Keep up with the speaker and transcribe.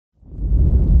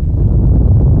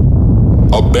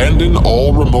Abandon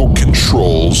all remote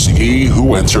controls, ye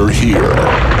who enter here.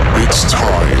 It's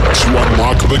time to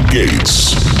unlock the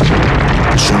gates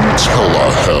to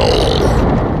Telehell.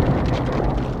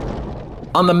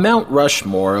 On the Mount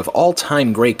Rushmore of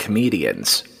all-time great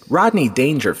comedians, Rodney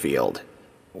Dangerfield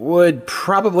would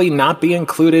probably not be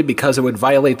included because it would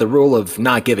violate the rule of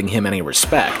not giving him any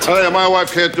respect. Oh, yeah, my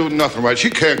wife can't do nothing right. She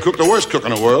can't cook, the worst cook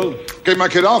in the world. Gave my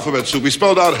kid alphabet soup. He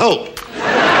spelled out help.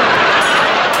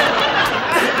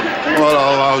 What a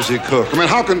lousy cook. I mean,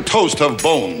 how can toast have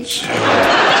bones?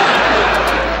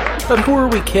 But who are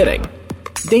we kidding?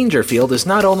 Dangerfield is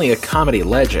not only a comedy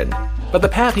legend, but the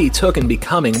path he took in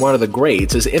becoming one of the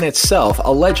greats is in itself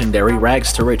a legendary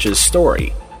rags-to-riches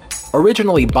story.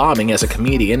 Originally bombing as a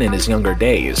comedian in his younger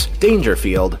days,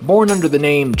 Dangerfield, born under the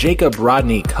name Jacob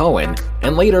Rodney Cohen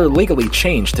and later legally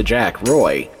changed to Jack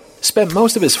Roy, spent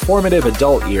most of his formative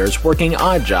adult years working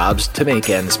odd jobs to make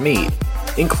ends meet,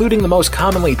 including the most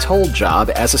commonly told job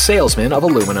as a salesman of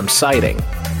aluminum siding.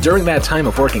 During that time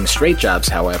of working straight jobs,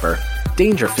 however,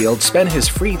 Dangerfield spent his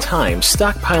free time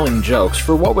stockpiling jokes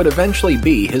for what would eventually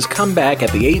be his comeback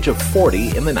at the age of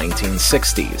 40 in the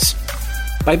 1960s.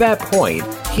 By that point,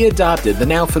 he adopted the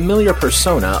now familiar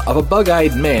persona of a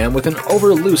bug-eyed man with an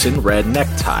over-loosened red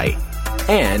necktie,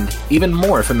 and even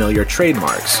more familiar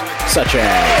trademarks, such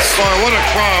as... Boy, what a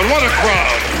crowd, what a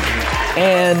crowd!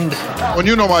 And... When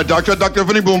you know my doctor, Dr.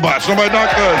 Vinny Boombas, know my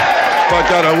doctor?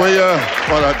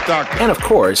 What a doctor. And of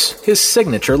course, his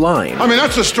signature line. I mean,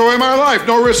 that's the story of my life.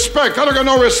 No respect. I don't got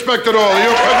no respect at all.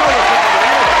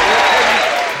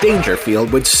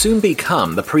 Dangerfield would soon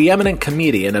become the preeminent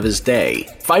comedian of his day,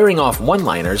 firing off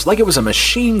one-liners like it was a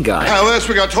machine gun. Yeah, last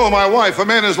week I told my wife, a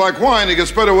man is like wine, he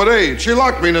gets better with age. She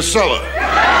locked me in the cellar.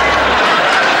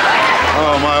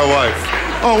 Oh, my wife.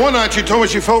 Oh, one night she told me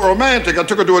she felt romantic. I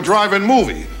took her to a drive-in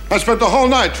movie. I spent the whole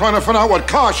night trying to find out what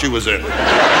car she was in.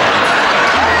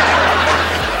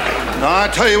 Now, I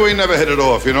tell you, we never hit it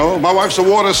off, you know. My wife's a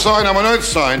water sign, I'm an earth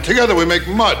sign. Together we make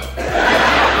mud.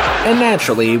 And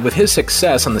naturally, with his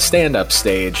success on the stand-up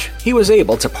stage, he was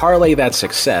able to parlay that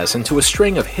success into a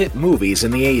string of hit movies in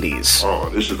the 80s. Oh,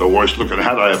 this is the worst-looking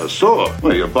hat I ever saw.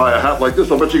 Well, you buy a hat like this,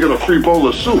 I'll bet you get a free bowl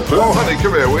of soup. Huh? Oh, honey,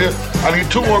 come here, will you? I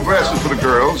need 2 more glasses for the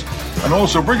girls, and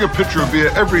also bring a pitcher of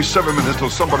beer every 7 minutes till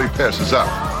somebody passes out.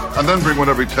 And then bring one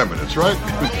every 10 minutes, right?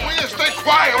 Will you stay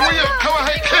quiet, will you? Come on,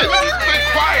 hey, kid, stay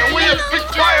quiet, will you? Be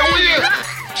quiet, will you?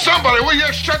 Somebody, will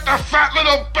you shut the fat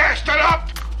little bastard up?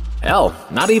 Hell,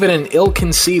 not even an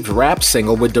ill-conceived rap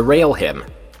single would derail him.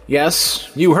 Yes,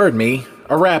 you heard me,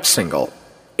 a rap single.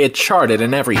 It charted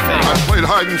and everything. I played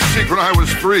hide and seek when I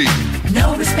was 3.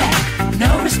 No respect,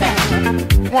 no respect.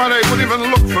 Why, they wouldn't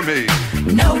even look for me.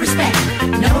 No respect,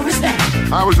 no respect.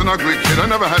 I was an ugly kid, I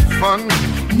never had fun.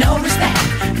 No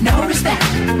respect, no respect.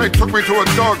 They took me to a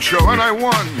dog show and I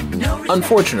won.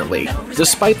 Unfortunately,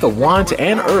 despite the want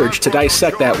and urge to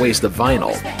dissect that waste of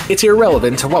vinyl, it's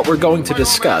irrelevant to what we're going to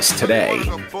discuss today.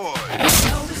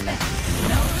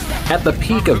 At the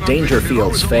peak of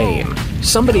Dangerfield's fame,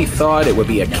 somebody thought it would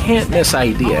be a can't-miss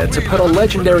idea to put a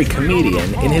legendary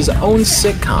comedian in his own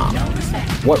sitcom.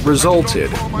 What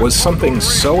resulted was something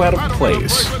so out of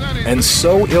place and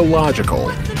so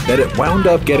illogical that it wound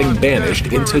up getting banished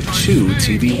into 2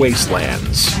 TV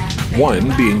wastelands.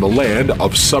 One being the land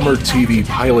of summer TV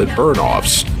pilot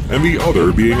burn-offs, and the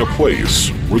other being a place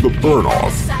where the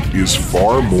burn-off is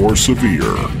far more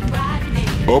severe.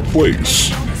 A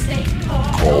place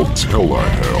called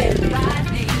Telehell.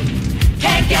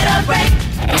 Can't get a break.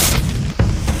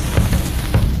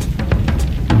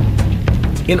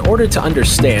 In order to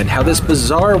understand how this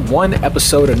bizarre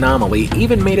one-episode anomaly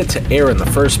even made it to air in the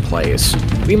first place,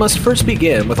 we must first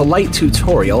begin with a light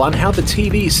tutorial on how the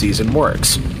TV season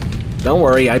works. Don't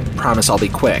worry, I promise I'll be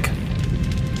quick.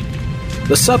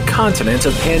 The subcontinent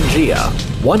of Pangaea,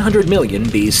 100 million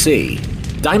BC.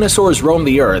 Dinosaurs roamed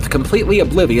the Earth, completely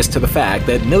oblivious to the fact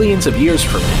that millions of years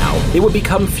from now, they would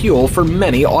become fuel for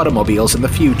many automobiles in the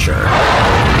future.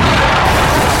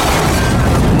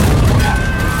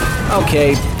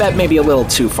 Okay, that may be a little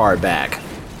too far back.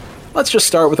 Let's just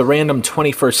start with a random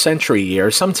 21st century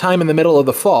year sometime in the middle of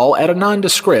the fall at a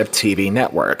nondescript TV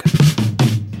network.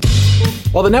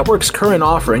 While the network's current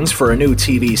offerings for a new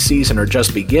TV season are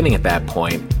just beginning at that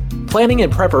point, planning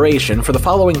and preparation for the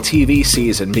following TV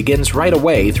season begins right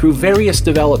away through various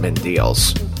development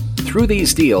deals. Through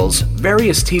these deals,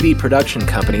 various TV production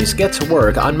companies get to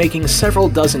work on making several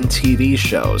dozen TV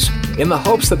shows, in the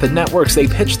hopes that the networks they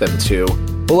pitch them to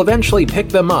will eventually pick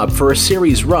them up for a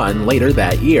series run later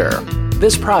that year.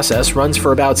 This process runs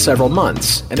for about several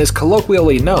months and is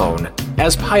colloquially known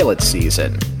as pilot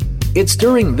season. It's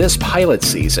during this pilot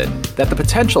season that the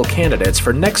potential candidates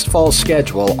for next fall's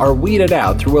schedule are weeded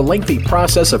out through a lengthy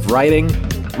process of writing,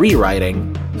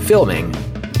 rewriting, filming,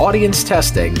 audience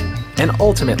testing, and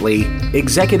ultimately,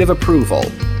 executive approval,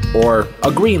 or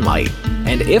a green light.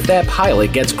 And if that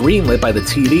pilot gets greenlit by the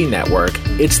TV network,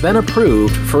 it's then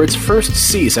approved for its first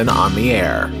season on the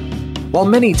air. While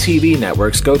many TV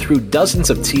networks go through dozens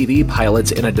of TV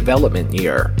pilots in a development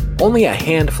year, only a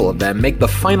handful of them make the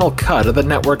final cut of the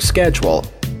network schedule,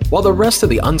 while the rest of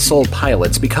the unsold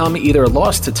pilots become either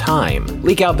lost to time,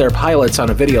 leak out their pilots on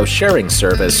a video sharing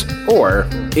service, or,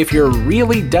 if you're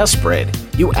really desperate,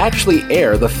 you actually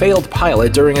air the failed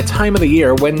pilot during a time of the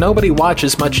year when nobody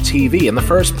watches much TV in the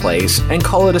first place and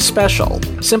call it a special,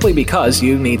 simply because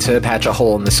you need to patch a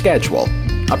hole in the schedule,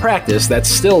 a practice that's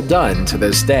still done to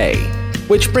this day.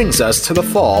 Which brings us to the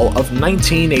fall of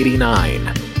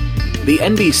 1989. The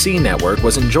NBC network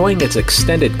was enjoying its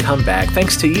extended comeback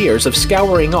thanks to years of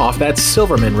scouring off that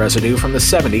Silverman residue from the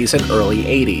 70s and early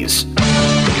 80s.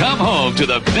 Come home to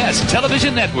the best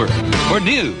television network for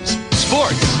news,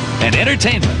 sports, and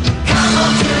entertainment. Come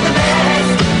on to the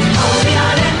best, only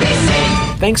on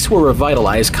NBC. Thanks to a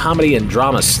revitalized comedy and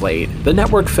drama slate, the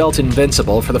network felt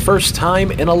invincible for the first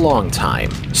time in a long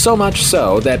time. So much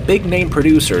so that big-name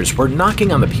producers were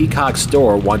knocking on the Peacock's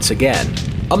door once again.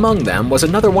 Among them was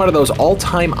another one of those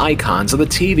all-time icons of the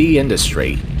TV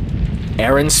industry,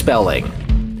 Aaron Spelling.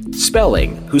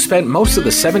 Spelling, who spent most of the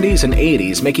 70s and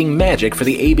 80s making magic for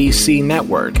the ABC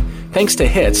network, thanks to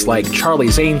hits like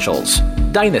Charlie's Angels,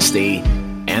 Dynasty,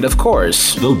 and of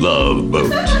course, The Love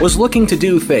Boat, was looking to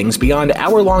do things beyond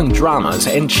hour-long dramas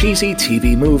and cheesy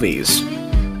TV movies.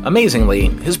 Amazingly,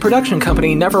 his production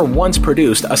company never once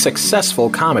produced a successful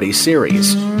comedy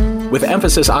series, with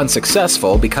emphasis on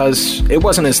successful because it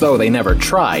wasn't as though they never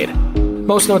tried.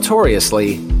 Most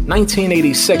notoriously,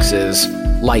 1986's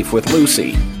Life with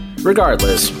Lucy.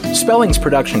 Regardless, Spelling's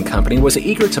production company was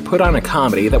eager to put on a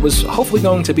comedy that was hopefully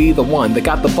going to be the one that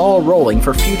got the ball rolling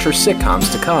for future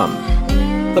sitcoms to come.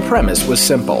 The premise was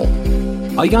simple.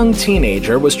 A young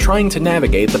teenager was trying to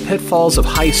navigate the pitfalls of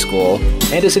high school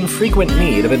and is in frequent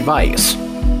need of advice.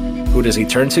 Who does he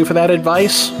turn to for that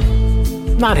advice?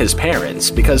 Not his parents,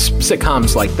 because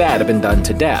sitcoms like that have been done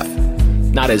to death.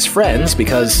 Not his friends,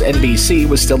 because NBC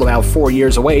was still about 4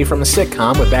 years away from a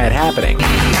sitcom with that happening.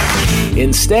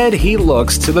 Instead, he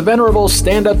looks to the venerable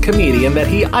stand-up comedian that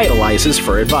he idolizes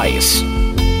for advice.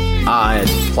 Odd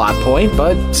plot point,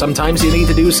 but sometimes you need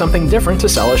to do something different to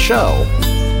sell a show.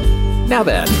 Now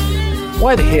then,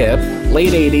 what hip,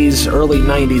 late 80s, early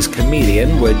 90s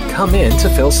comedian would come in to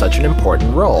fill such an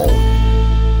important role?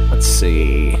 Let's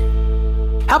see.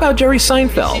 How about Jerry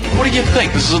Seinfeld? What do you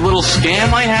think? This is a little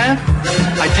scam I have?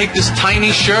 I take this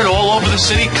tiny shirt all over the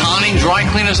city, conning dry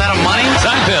cleaners out of money?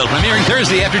 Seinfeld, premiering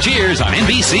Thursday after Cheers on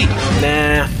NBC.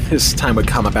 Nah, his time would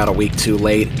come about a week too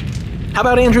late. How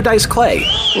about Andrew Dice Clay?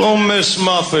 Well, Miss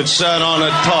Muffet sat on a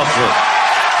tuffet,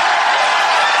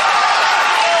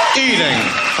 eating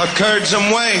a curds and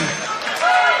whey.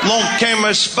 Long came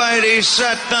a Spidey,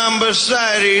 sat down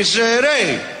beside, he said,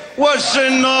 "Hey, what's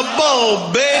in the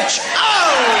bowl, bitch?"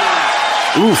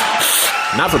 Oh!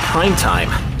 Oof, not for prime time.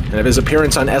 And if his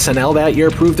appearance on SNL that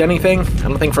year proved anything, I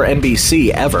don't think for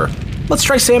NBC ever. Let's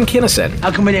try Sam Kinison.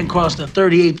 How come we didn't cross the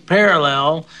 38th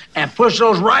parallel and push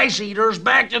those rice eaters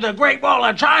back to the Great Wall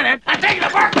of China and take the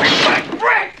brick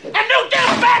and nuke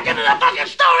them back into the fucking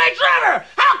Stone Age River?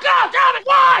 How come? Tell me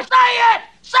why? Say it!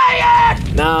 Say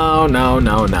it!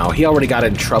 No. He already got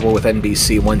in trouble with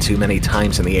NBC one too many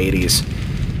times in the 80s.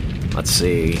 Let's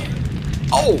see.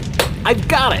 Oh, I've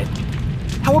got it!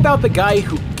 How about the guy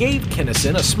who gave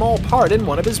Kinison a small part in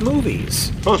one of his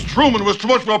movies? Because Truman was too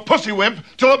much of a pussy wimp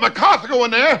to let MacArthur go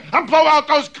in there and blow out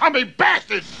those commie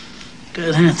bastards.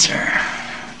 Good answer.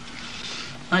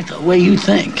 Like the way you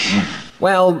think.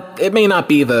 Well, it may not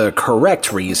be the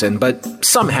correct reason, but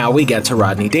somehow we get to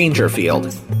Rodney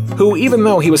Dangerfield, who, even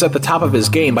though he was at the top of his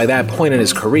game by that point in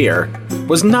his career,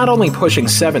 was not only pushing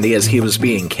 70 as he was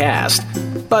being cast,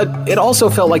 but it also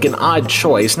felt like an odd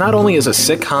choice not only as a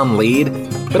sitcom lead,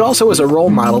 but also as a role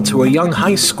model to a young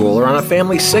high schooler on a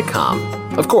family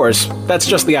sitcom. Of course, that's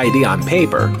just the idea on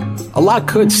paper. A lot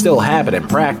could still happen in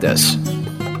practice.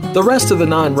 The rest of the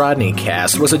non-Rodney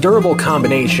cast was a durable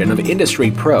combination of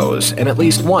industry pros and at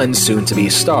least one soon-to-be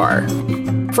star.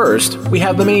 First, we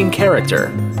have the main character,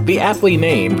 the aptly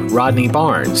named Rodney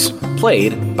Barnes,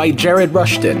 played by Jared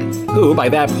Rushton, who by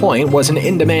that point was an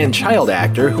in-demand child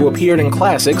actor who appeared in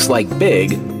classics like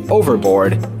Big,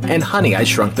 Overboard, and Honey, I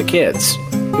Shrunk the Kids.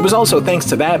 It was also thanks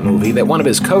to that movie that one of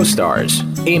his co-stars,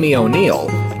 Amy O'Neill,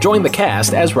 joined the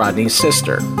cast as Rodney's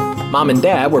sister. Mom and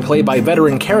Dad were played by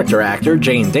veteran character actor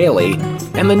Jane Daly,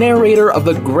 and the narrator of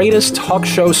the greatest talk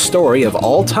show story of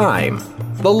all time,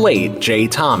 the late Jay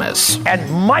Thomas. And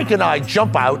Mike and I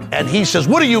jump out, and he says,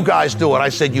 "What are you guys doing?" I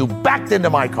said, "You backed into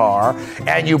my car,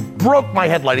 and you broke my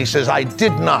headlight." He says, "I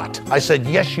did not." I said,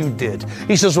 "Yes, you did."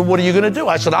 He says, "Well, what are you going to do?"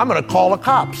 I said, "I'm going to call the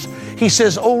cops." He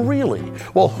says, "Oh, really?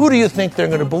 Well, who do you think they're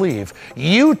going to believe?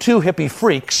 You two hippie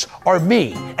freaks or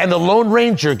me?" And the Lone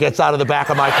Ranger gets out of the back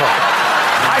of my car.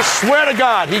 I swear to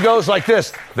God, he goes like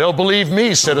this, "They'll believe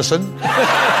me, citizen."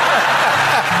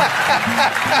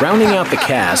 Rounding out the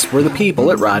cast were the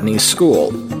people at Rodney's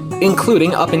school,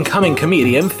 including up-and-coming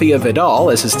comedian Thea Vidal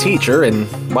as his teacher in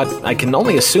what I can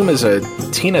only assume is a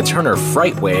Tina Turner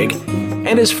fright wig,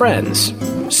 and his friends,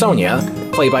 Sonia,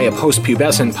 played by a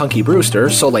post-pubescent Punky Brewster,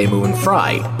 Soleil Moon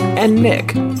Frye, and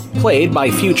Nick, played by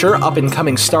future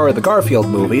up-and-coming star of the Garfield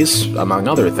movies, among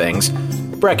other things,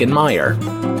 Breckin Meyer.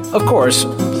 Of course,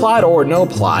 plot or no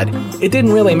plot, it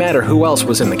didn't really matter who else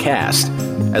was in the cast.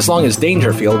 As long as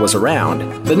Dangerfield was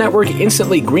around, the network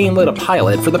instantly greenlit a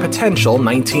pilot for the potential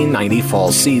 1990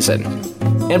 fall season.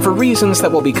 And for reasons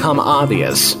that will become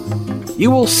obvious, you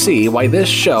will see why this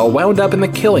show wound up in the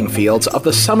killing fields of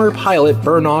the summer pilot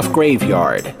burn-off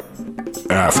graveyard.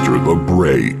 After the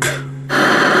break.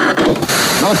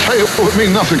 I'll tell you, with me,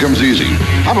 nothing comes easy.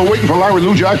 I've been waiting for Larry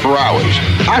Lujak for hours.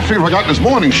 I figured if I got this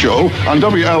morning show on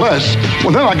WLS,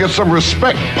 well, then I get some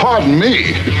respect. Pardon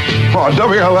me. Oh,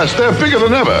 WLS, they're bigger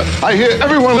than ever. I hear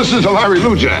everyone listens to Larry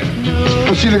Lujak.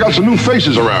 But see, they got some new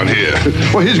faces around here.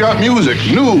 Well, he's got music,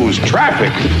 news,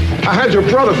 traffic. I had your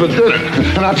brother for dinner,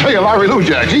 and I tell you, Larry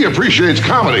Lujak, he appreciates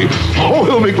comedy. Oh,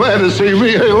 he'll be glad to see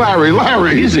me. Hey,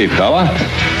 Larry. Easy, fella.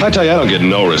 I tell you, I don't get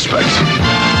no respect.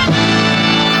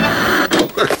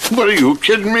 What, are you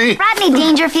kidding me? Rodney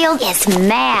Dangerfield is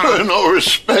mad. No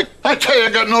respect. I tell you, I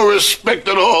got no respect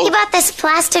at all. He bought this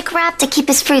plastic wrap to keep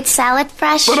his fruit salad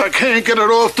fresh. But I can't get it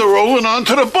off the roll and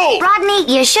onto the boat.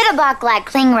 Rodney, you should have bought Glad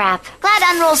Cling Wrap. Glad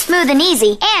unrolls smooth and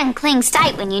easy and clings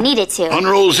tight when you need it to.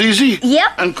 Unrolls easy?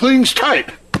 Yep. And clings tight?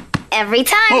 Every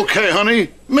time. Okay, honey.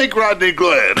 Make Rodney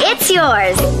glad. It's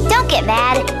yours. Don't get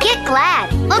mad. Get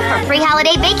Glad. Look for free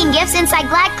holiday baking gifts inside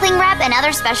Glad Cling Wrap and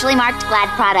other specially marked Glad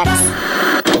products.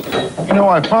 You know,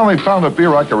 I finally found a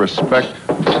beer I can respect.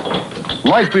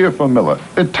 Light beer from Miller.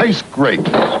 It tastes great.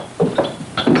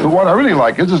 But what I really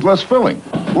like is it's less filling.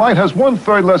 Light has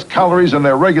 1/3 less calories than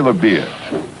their regular beer.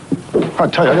 I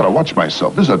tell you, I gotta watch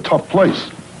myself. This is a tough place.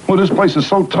 Well, this place is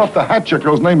so tough, the hat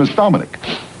checker's name is Dominic.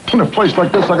 In a place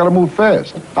like this, I gotta move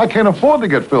fast. I can't afford to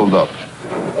get filled up.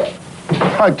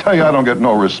 I tell you, I don't get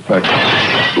no respect.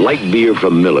 Light beer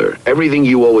from Miller. Everything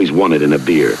you always wanted in a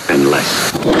beer, and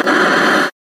less.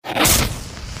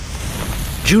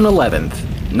 June 11th,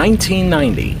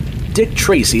 1990. Dick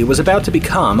Tracy was about to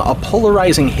become a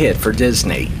polarizing hit for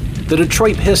Disney. The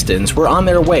Detroit Pistons were on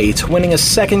their way to winning a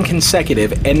second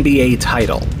consecutive NBA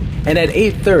title. And at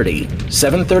 8:30,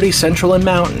 7:30 Central and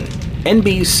Mountain,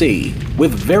 NBC,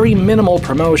 with very minimal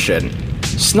promotion,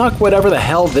 snuck whatever the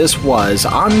hell this was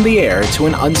on the air to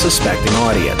an unsuspecting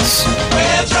audience.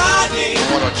 Where's Rodney?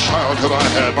 What a childhood I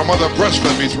had. My mother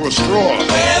breastfed me through a straw.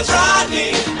 Where's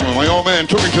Rodney? When my old man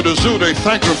took me to the zoo, they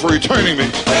thanked her for returning me.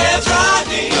 Where's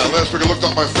Rodney? Now, last week I looked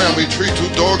up my family tree, 2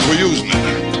 dogs were using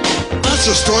it. That's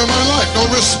the story of my life, no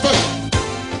respect.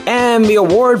 And the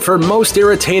award for most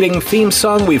irritating theme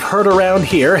song we've heard around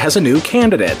here has a new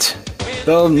candidate.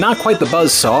 Though not quite the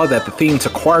buzzsaw that the theme to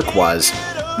Quark was,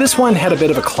 this one had a bit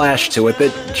of a clash to it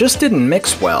that just didn't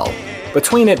mix well.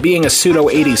 Between it being a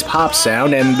pseudo-80s pop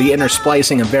sound and the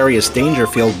intersplicing of various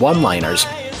Dangerfield one-liners,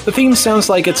 the theme sounds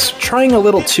like it's trying a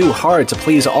little too hard to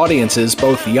please audiences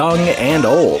both young and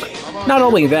old. Not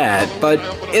only that, but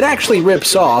it actually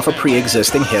rips off a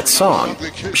pre-existing hit song.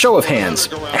 Show of hands,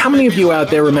 how many of you out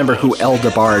there remember who El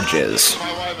DeBarge is?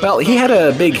 Well, he had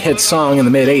a big hit song in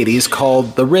the mid-80s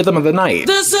called The Rhythm of the Night.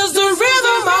 This is the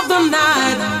rhythm of the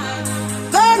night.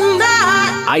 The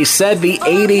night. I said the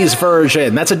 80s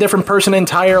version. That's a different person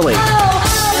entirely.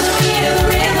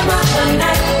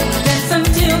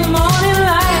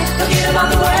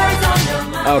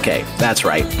 Okay, that's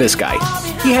right, this guy.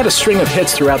 He had a string of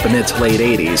hits throughout the mid to late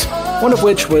 80s, one of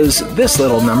which was this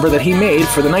little number that he made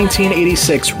for the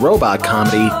 1986 robot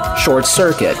comedy Short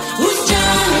Circuit.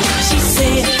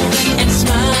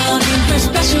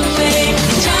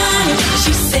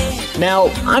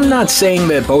 Now, I'm not saying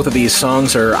that both of these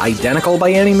songs are identical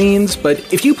by any means, but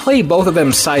if you play both of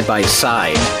them side by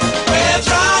side... Where's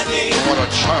Rodney? What a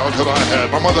childhood I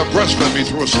had. My mother breastfed me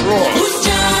through a straw. Who's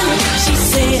Johnny? She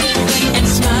said, and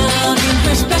smiled in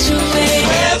her special way.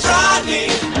 Where's Rodney?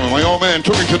 Well, When my old man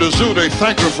took me to the zoo, they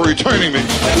thanked her for returning me.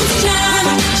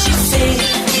 She said,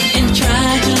 and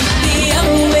tried to be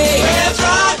away. Where's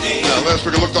Rodney? Last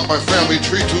week I looked up my family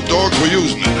tree. 2 dogs were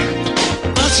using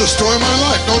it. That's the story of my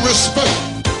life. No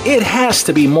respect. It has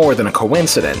to be more than a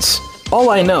coincidence. All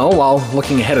I know, while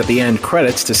looking ahead at the end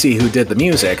credits to see who did the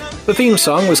music, the theme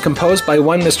song was composed by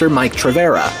one Mr. Mike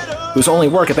Trevera, whose only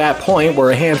work at that point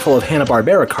were a handful of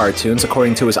Hanna-Barbera cartoons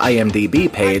according to his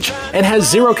IMDb page, and has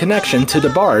zero connection to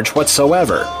DeBarge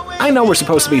whatsoever. I know we're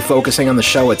supposed to be focusing on the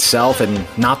show itself and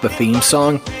not the theme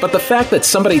song, but the fact that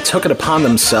somebody took it upon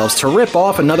themselves to rip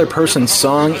off another person's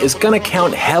song is gonna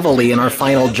count heavily in our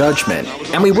final judgment,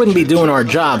 and we wouldn't be doing our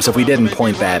jobs if we didn't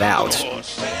point that out.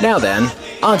 Now then,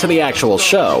 on to the actual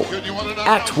show.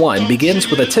 Act 1 begins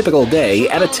with a typical day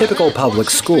at a typical public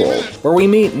school, where we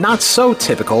meet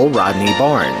not-so-typical Rodney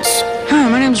Barnes. Hi,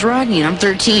 my name's Rodney, and I'm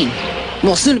 13.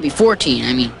 Well, soon to be 14,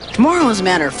 I mean. Tomorrow, as a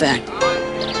matter of fact.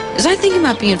 As I think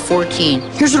about being 14,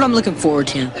 here's what I'm looking forward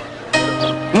to.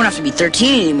 I won't have to be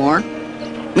 13 anymore.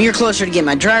 When you're closer to getting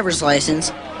my driver's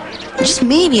license, just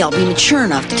maybe I'll be mature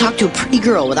enough to talk to a pretty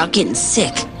girl without getting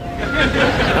sick.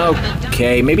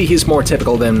 Okay, maybe he's more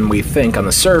typical than we think on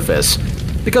the surface.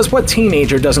 Because what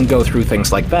teenager doesn't go through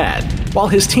things like that? While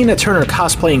his Tina Turner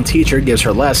cosplaying teacher gives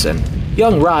her lesson,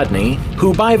 young Rodney,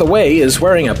 who by the way is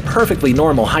wearing a perfectly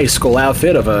normal high school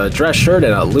outfit of a dress shirt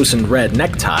and a loosened red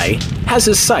necktie, has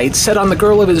his sights set on the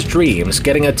girl of his dreams,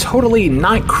 getting a totally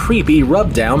not creepy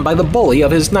rub down by the bully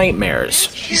of his nightmares.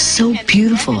 She's so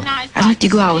beautiful. I'd like to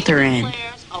go out with her and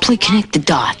play connect the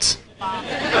dots.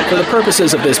 For the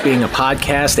purposes of this being a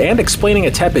podcast and explaining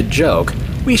a tepid joke,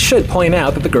 we should point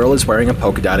out that the girl is wearing a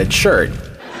polka-dotted shirt.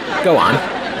 Go on.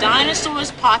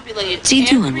 Dinosaurs populated. What's he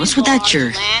doing? What's with that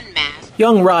jerk?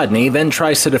 Young Rodney then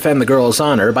tries to defend the girl's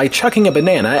honor by chucking a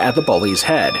banana at the bully's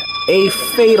head. A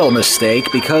fatal mistake,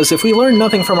 because if we learn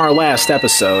nothing from our last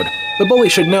episode, the bully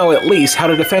should know at least how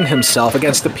to defend himself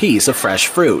against a piece of fresh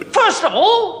fruit. First of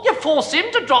all, you force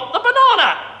him to drop the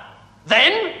banana.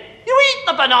 Then, you eat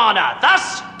the banana,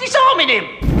 thus disarming him.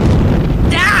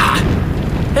 Ah!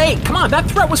 Hey, come on, that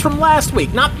threat was from last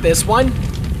week, not this one.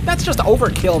 That's just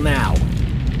overkill now.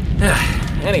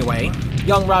 Anyway,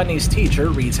 young Rodney's teacher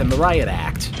reads him the riot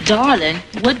act. Darling,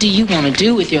 what do you want to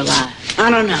do with your life? I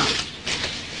don't know.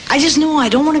 I just know I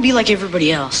don't want to be like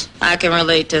everybody else. I can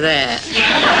relate to that.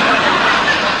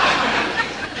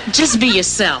 Just be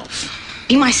yourself.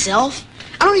 Be myself?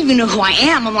 I don't even know who I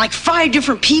am. I'm like 5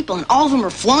 different people, and all of them are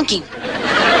flunking.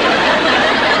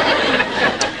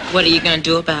 What are you going to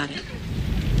do about it?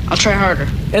 I'll try harder.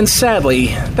 And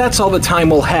sadly, that's all the time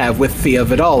we'll have with Thea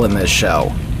Vidal in this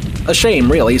show. A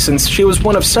shame, really, since she was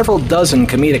one of several dozen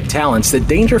comedic talents that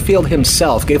Dangerfield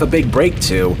himself gave a big break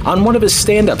to on one of his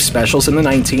stand-up specials in the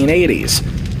 1980s.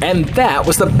 And that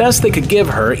was the best they could give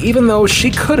her, even though she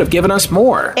could have given us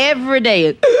more. Every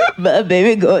day, my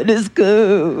baby going to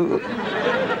school.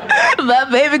 My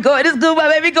baby going to school, my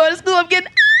baby going to school. I'm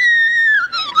getting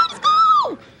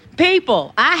school.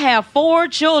 People, I have 4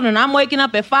 children. I'm waking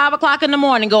up at 5 o'clock in the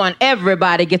morning going,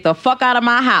 everybody get the fuck out of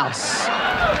my house.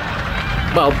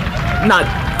 Well, not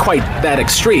quite that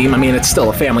extreme. I mean, it's still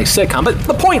a family sitcom, but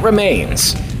the point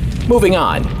remains. Moving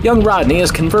on, young Rodney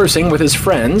is conversing with his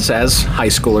friends, as high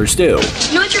schoolers do.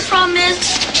 You know what your problem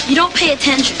is? You don't pay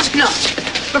attention. No,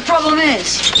 the problem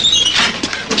is,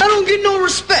 I don't get no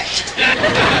respect.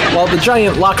 While the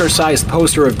giant locker-sized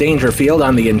poster of Dangerfield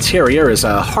on the interior is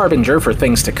a harbinger for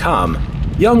things to come,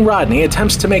 young Rodney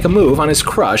attempts to make a move on his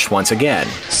crush once again.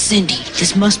 Cindy,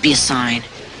 this must be a sign.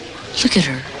 Look at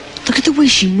her. Look at the way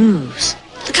she moves.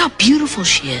 Look how beautiful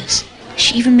she is.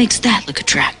 She even makes that look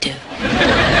attractive.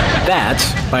 That,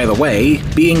 by the way,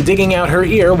 being digging out her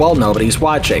ear while nobody's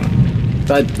watching.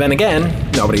 But then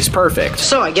again, nobody's perfect.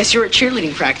 So, I guess you're at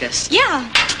cheerleading practice.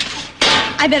 Yeah.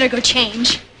 I better go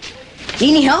change.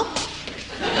 Need any help?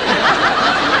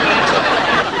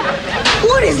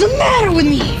 What is the matter with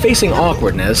me? Facing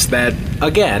awkwardness that,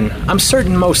 again, I'm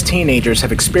certain most teenagers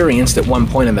have experienced at one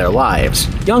point in their lives,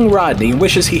 young Rodney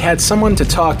wishes he had someone to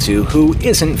talk to who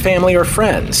isn't family or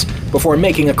friends before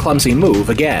making a clumsy move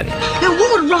again. Now,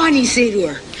 what would Rodney say to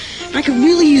her? I could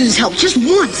really use his help. Just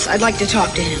once, I'd like to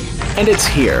talk to him. And it's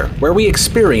here where we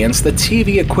experience the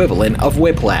TV equivalent of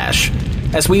Whiplash.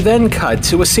 As we then cut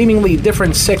to a seemingly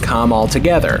different sitcom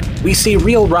altogether, we see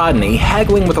real Rodney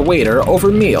haggling with a waiter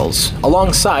over meals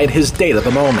alongside his date of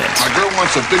the moment. My girl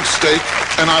wants a big steak,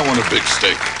 and I want a big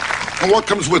steak. And what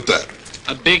comes with that?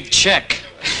 A big check.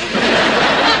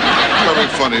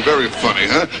 Very funny,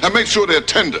 huh? And make sure they're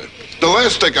tender. The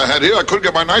last steak I had here, I couldn't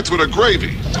get my knife through the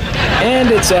gravy.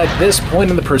 And it's at this point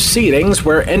in the proceedings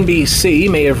where NBC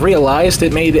may have realized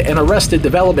it made an Arrested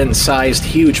Development-sized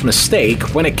huge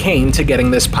mistake when it came to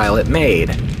getting this pilot made.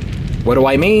 What do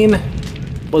I mean?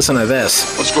 Listen to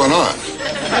this. What's going on?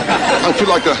 I feel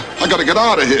like I gotta get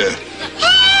out of here.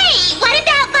 Hey, what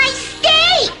about my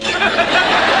steak?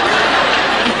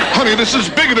 Honey, this is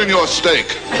bigger than your steak.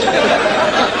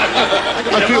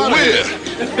 I feel weird.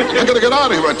 I gotta get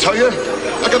out of here, I tell you.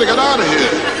 I gotta get out of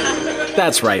here.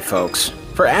 That's right, folks.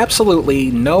 For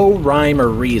absolutely no rhyme or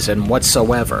reason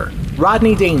whatsoever,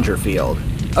 Rodney Dangerfield,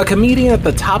 a comedian at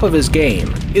the top of his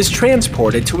game, is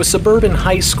transported to a suburban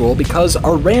high school because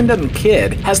a random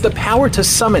kid has the power to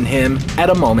summon him at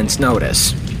a moment's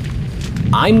notice.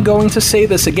 I'm going to say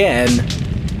this again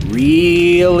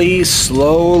really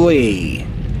slowly.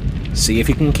 See if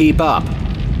you can keep up.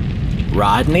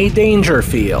 Rodney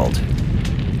Dangerfield,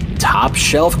 top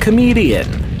shelf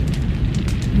comedian,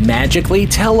 magically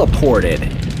teleported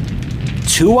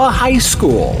to a high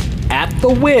school at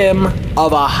the whim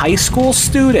of a high school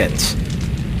student,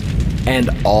 and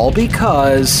all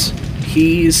because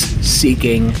he's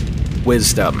seeking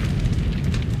wisdom.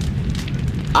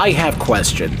 I have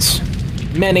questions.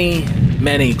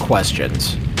 Many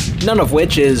questions. None of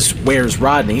which is, where's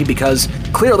Rodney? Because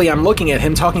clearly I'm looking at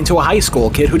him talking to a high school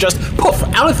kid who just, poof,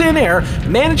 out of thin air,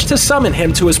 managed to summon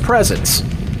him to his presence.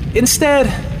 Instead,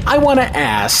 I want to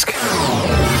ask...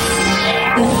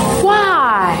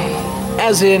 Why?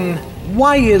 As in,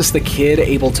 why is the kid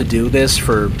able to do this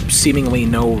for seemingly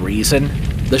no reason?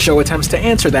 The show attempts to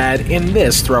answer that in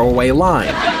this throwaway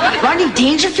line. Rodney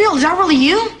Dangerfield? Is that really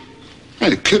you?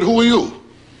 Hey, kid, who are you?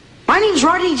 My name's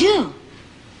Rodney, too.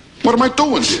 What am I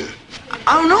doing here?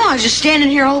 I don't know. I was just standing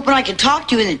here hoping I could talk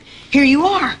to you, and then here you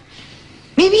are.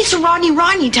 Maybe it's a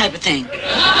Rodney type of thing.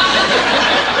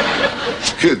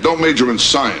 Kid, don't major in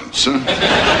science, huh?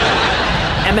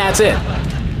 And that's it.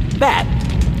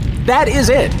 That is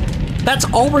it. That's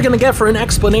all we're gonna get for an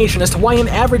explanation as to why an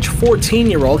average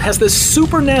 14-year-old has this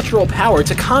supernatural power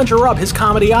to conjure up his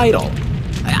comedy idol.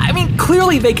 I mean,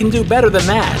 clearly they can do better than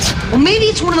that. Well, maybe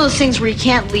it's one of those things where you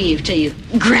can't leave till you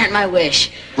grant my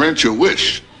wish. Grant your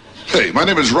wish? Hey, my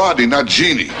name is Rodney, not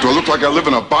Genie. Do I look like I live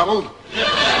in a bottle?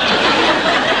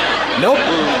 Nope.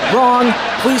 Wrong.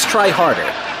 Please try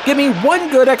harder. Give me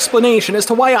one good explanation as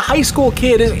to why a high school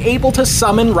kid is able to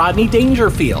summon Rodney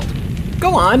Dangerfield.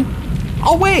 Go on.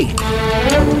 I'll wait.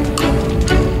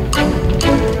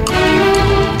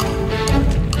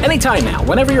 Anytime now,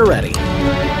 whenever you're ready.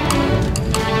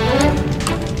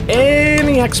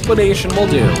 Any explanation will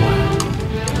do.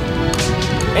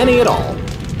 Any at all.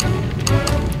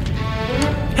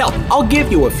 Hell, I'll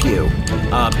give you a few.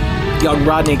 Young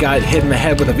Rodney got hit in the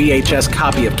head with a VHS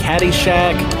copy of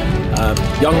Caddyshack.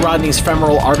 Young Rodney's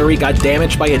femoral artery got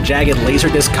damaged by a jagged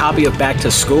Laserdisc copy of Back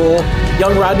to School.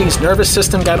 Young Rodney's nervous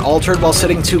system got altered while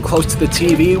sitting too close to the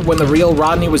TV when the real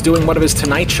Rodney was doing one of his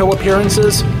Tonight Show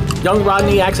appearances. Young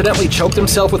Rodney accidentally choked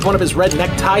himself with one of his red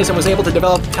neckties and was able to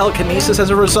develop telekinesis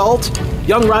as a result.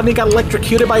 Young Rodney got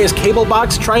electrocuted by his cable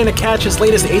box trying to catch his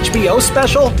latest HBO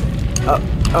special.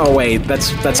 Oh wait,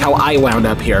 that's how I wound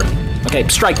up here. Okay,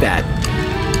 strike that.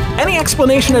 Any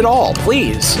explanation at all,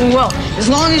 please. Well, as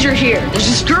long as you're here, there's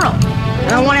this girl,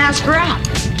 and I want to ask her out,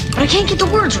 but I can't get the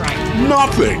words right.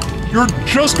 Nothing. You're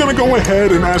just gonna go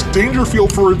ahead and ask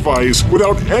Dangerfield for advice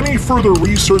without any further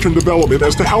research and development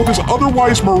as to how this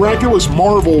otherwise miraculous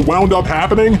marvel wound up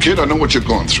happening? Kid, I know what you're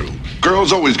going through.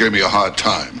 Girls always gave me a hard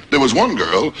time. There was one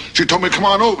girl, she told me, come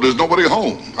on over, there's nobody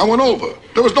home. I went over.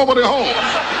 There was nobody home.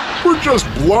 We're just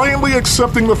blindly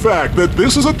accepting the fact that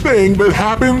this is a thing that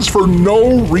happens for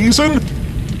no reason?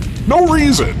 No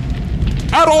reason.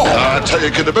 At all. I tell you,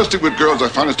 kid, the best thing with girls I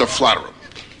find is to flatter them.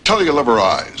 Tell her you love her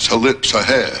eyes, her lips, her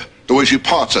hair, the way she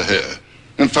parts her hair.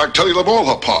 In fact, tell her you love all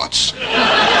her parts.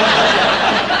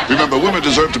 Remember, women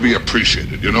deserve to be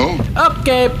appreciated, you know?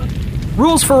 Okay.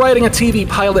 Rules for writing a TV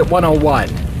pilot 101.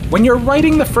 When you're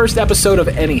writing the first episode of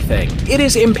anything, it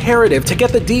is imperative to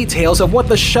get the details of what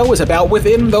the show is about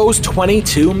within those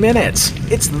 22 minutes.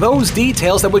 It's those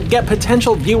details that would get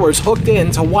potential viewers hooked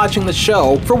into watching the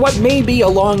show for what may be a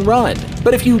long run.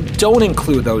 But if you don't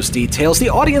include those details, the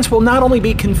audience will not only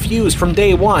be confused from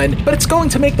day one, but it's going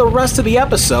to make the rest of the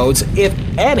episodes, if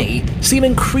any, seem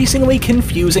increasingly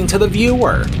confusing to the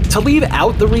viewer. To leave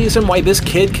out the reason why this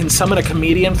kid can summon a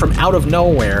comedian from out of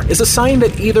nowhere is a sign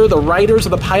that either the writers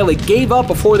of the pilot gave up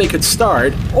before they could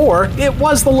start, or it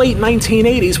was the late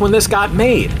 1980s when this got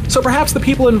made. So perhaps the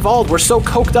people involved were so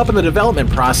coked up in the development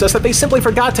process that they simply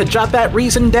forgot to jot that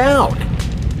reason down.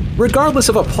 Regardless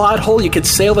of a plot hole you could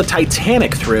sail the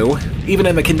Titanic through, even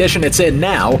in the condition it's in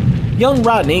now, young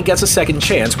Rodney gets a second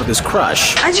chance with his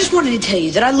crush. I just wanted to tell you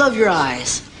that I love your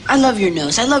eyes. I love your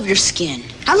nose. I love your skin.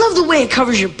 I love the way it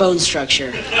covers your bone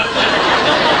structure.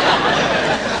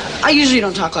 I usually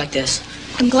don't talk like this.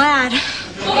 I'm glad.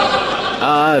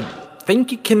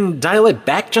 Think you can dial it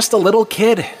back just a little,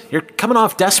 kid? You're coming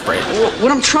off desperate.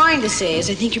 What I'm trying to say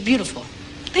is I think you're beautiful.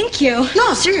 Thank you.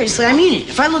 No, seriously, I mean it.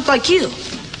 If I looked like you,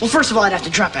 well, first of all, I'd have to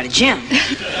drop out of gym.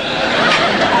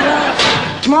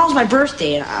 Tomorrow's my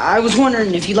birthday, and I was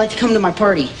wondering if you'd like to come to my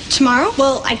party. Tomorrow?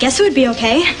 Well, I guess it would be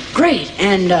okay. Great.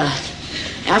 And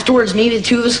afterwards, maybe the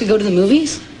two of us could go to the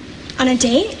movies? On a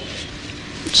date?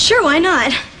 Sure, why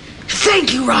not?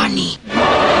 Thank you, Rodney.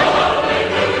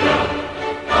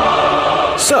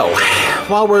 So,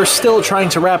 while we're still trying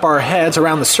to wrap our heads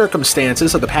around the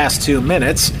circumstances of the past 2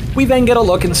 minutes, we then get a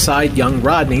look inside young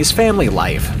Rodney's family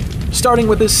life. Starting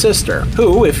with his sister,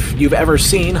 who, if you've ever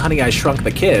seen Honey, I Shrunk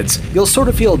the Kids, you'll sort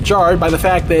of feel jarred by the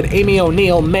fact that Amy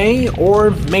O'Neill may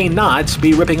or may not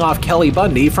be ripping off Kelly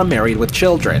Bundy from Married with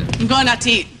Children. I'm going out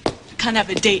to eat. Can't have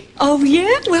a date. Oh,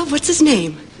 yeah? Well, what's his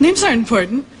name? Names aren't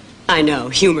important. I know.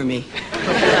 Humor me.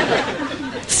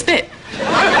 Spit.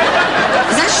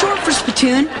 Is that short for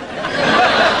spittoon?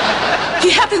 He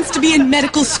happens to be in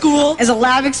medical school. As a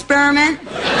lab experiment?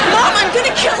 Mom, I'm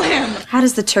gonna kill him. How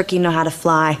does the turkey know how to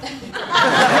fly?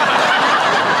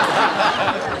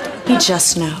 He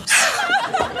just knows.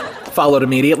 Followed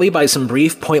immediately by some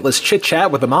brief, pointless chit-chat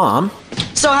with the mom.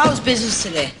 So how was business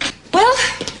today? Well,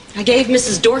 I gave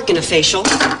Mrs. Dorkin a facial.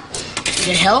 Did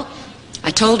it help? I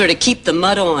told her to keep the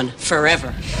mud on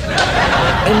forever.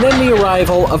 And then the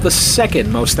arrival of the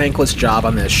second most thankless job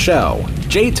on this show.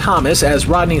 Jay Thomas as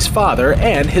Rodney's father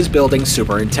and his building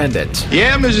superintendent.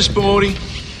 Yeah, Mrs. Spumoni.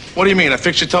 What do you mean? I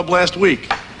fixed your tub last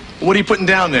week. What are you putting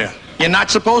down there? You're not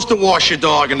supposed to wash your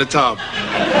dog in the tub.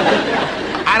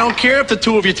 I don't care if the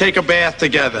two of you take a bath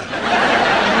together.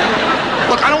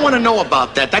 Look, I don't want to know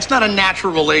about that. That's not a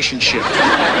natural relationship.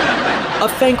 A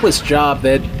thankless job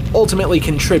that ultimately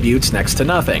contributes next to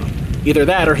nothing. Either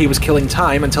that or he was killing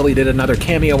time until he did another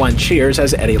cameo on Cheers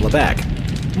as Eddie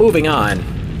LeBeck. Moving on,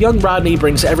 young Rodney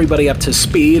brings everybody up to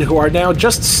speed who are now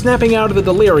just snapping out of the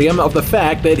delirium of the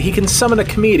fact that he can summon a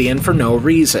comedian for no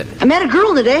reason. I met a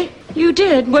girl today. You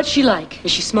did? What's she like?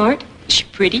 Is she smart? Is she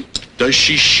pretty? Does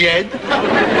she shed?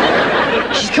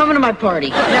 She's coming to my party.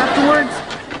 And afterwards,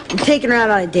 I'm taking her out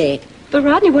on a date. But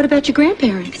Rodney, what about your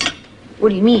grandparents? What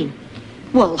do you mean?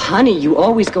 Well, honey, you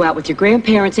always go out with your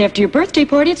grandparents after your birthday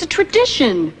party. It's a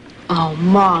tradition. Oh,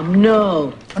 Mom,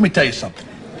 no. Let me tell you something.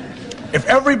 If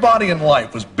everybody in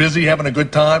life was busy having a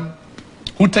good time,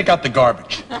 who'd take out the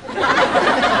garbage?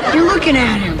 You're looking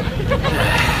at him.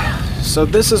 So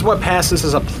this is what passes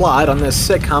as a plot on this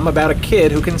sitcom about a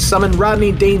kid who can summon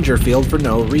Rodney Dangerfield for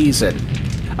no reason.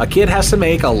 A kid has to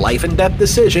make a life and death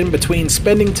decision between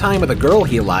spending time with a girl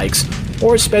he likes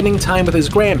or spending time with his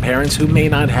grandparents who may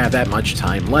not have that much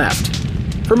time left.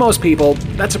 For most people,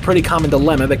 that's a pretty common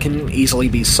dilemma that can easily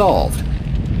be solved.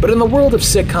 But in the world of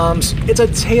sitcoms, it's a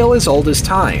tale as old as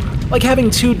time. Like having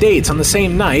 2 dates on the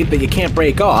same night that you can't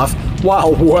break off,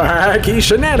 while wacky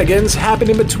shenanigans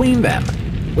happen in between them.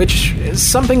 Which is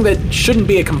something that shouldn't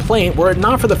be a complaint were it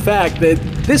not for the fact that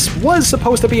this was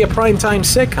supposed to be a primetime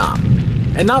sitcom.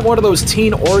 And not one of those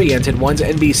teen-oriented ones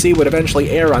NBC would eventually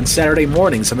air on Saturday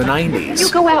mornings in the 90s. You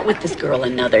go out with this girl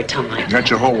another time. That's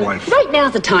your whole life. Right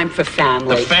now's the time for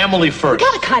family. The family first.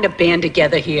 We gotta kind of band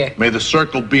together here. May the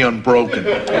circle be unbroken.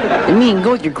 You mean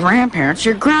go with your grandparents?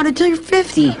 You're grounded till you're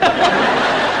 50.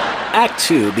 Act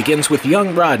 2 begins with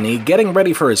young Rodney getting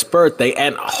ready for his birthday,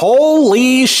 and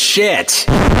holy shit!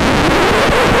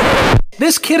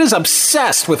 This kid is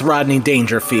obsessed with Rodney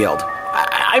Dangerfield.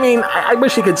 I mean, I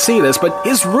wish you could see this, but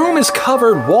his room is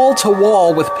covered wall to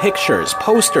wall with pictures,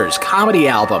 posters, comedy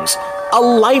albums, a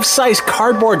life-size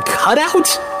cardboard cutout?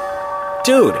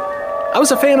 Dude, I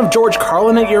was a fan of George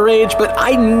Carlin at your age, but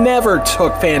I never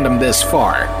took fandom this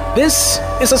far. This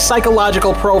is a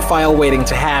psychological profile waiting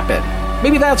to happen.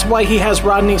 Maybe that's why he has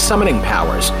Rodney's summoning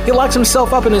powers. He locks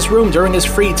himself up in his room during his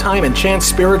free time and chants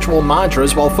spiritual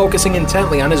mantras while focusing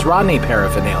intently on his Rodney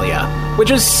paraphernalia,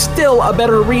 which is still a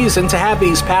better reason to have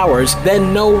these powers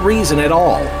than no reason at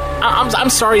all. I'm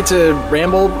sorry to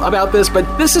ramble about this,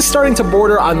 but this is starting to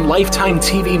border on Lifetime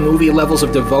TV movie levels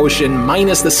of devotion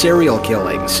minus the serial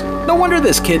killings. No wonder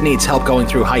this kid needs help going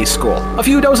through high school. A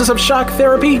few doses of shock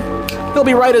therapy? He'll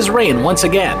be right as rain once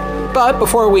again. But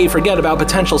before we forget about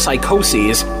potential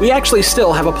psychoses, we actually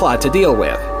still have a plot to deal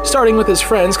with. Starting with his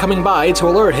friends coming by to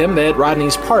alert him that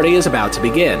Rodney's party is about to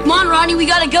begin. Come on, Rodney, we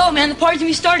gotta go, man. The party's gonna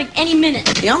be starting any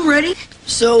minute. Yeah, I'm ready.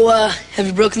 So, have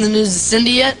you broken the news to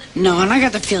Cindy yet? No, and I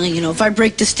got the feeling, if I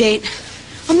break this date,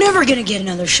 I'm never gonna get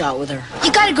another shot with her.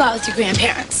 You gotta go out with your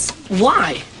grandparents.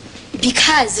 Why?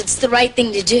 Because it's the right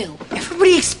thing to do.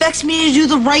 Everybody expects me to do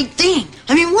the right thing.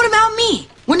 I mean, what about me?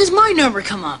 When does my number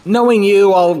come up? Knowing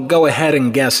you, I'll go ahead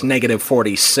and guess negative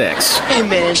 46. Hey,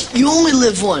 man, you only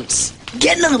live once.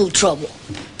 Get in a little trouble.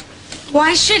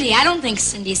 Why should he? I don't think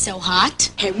Cindy's so hot.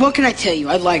 Hey, what can I tell you?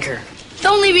 I like her. The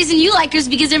only reason you like her is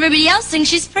because everybody else thinks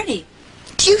she's pretty.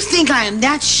 Do you think I am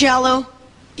that shallow?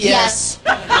 Yes.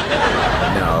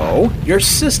 No, your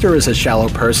sister is a shallow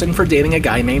person for dating a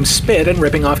guy named Spit and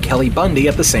ripping off Kelly Bundy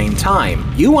at the same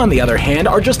time. You, on the other hand,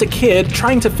 are just a kid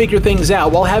trying to figure things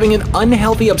out while having an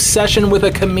unhealthy obsession with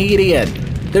a comedian.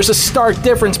 There's a stark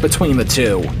difference between the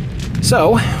two.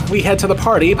 So, we head to the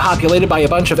party populated by a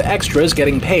bunch of extras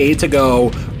getting paid to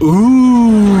go,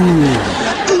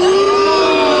 ooh.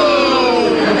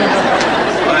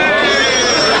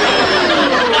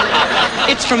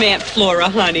 It's from Aunt Flora,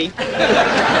 honey.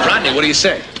 Rodney, what do you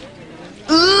say?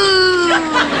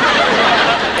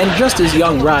 And just as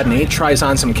young Rodney tries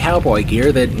on some cowboy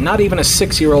gear that not even a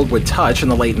 6-year-old would touch in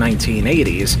the late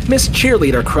 1980s, Miss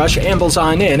Cheerleader Crush ambles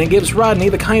on in and gives Rodney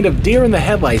the kind of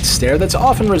deer-in-the-headlights stare that's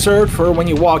often reserved for when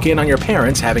you walk in on your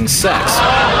parents having sex.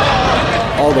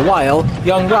 All the while,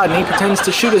 young Rodney pretends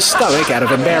to shoot his stomach out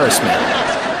of embarrassment.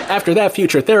 After that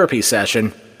future therapy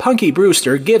session, Punky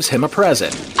Brewster gives him a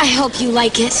present. I hope you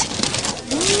like it.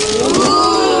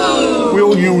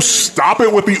 Will you stop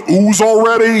it with the ooze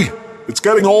already? It's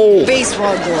getting old.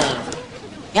 Baseball glove.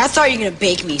 Yeah, I thought you were gonna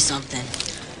bake me something.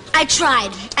 I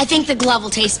tried. I think the glove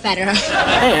will taste better.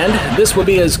 And this would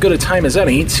be as good a time as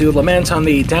any to lament on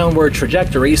the downward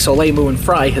trajectory Soleil Moon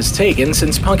Frye has taken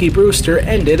since Punky Brewster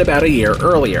ended about a year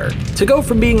earlier. To go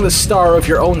from being the star of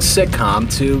your own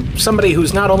sitcom to somebody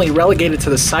who's not only relegated to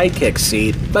the sidekick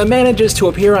seat, but manages to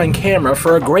appear on camera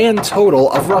for a grand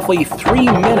total of roughly 3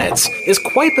 minutes is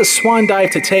quite the swan dive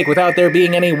to take without there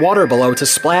being any water below to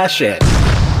splash it.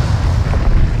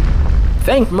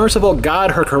 Thank merciful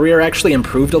God her career actually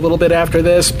improved a little bit after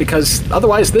this, because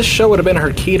otherwise this show would have been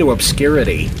her key to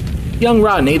obscurity. Young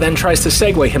Rodney then tries to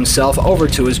segue himself over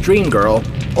to his dream girl,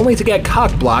 only to get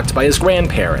cock-blocked by his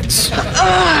grandparents. Man,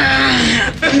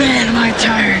 am I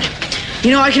tired. You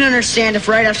know, I can understand if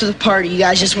right after the party you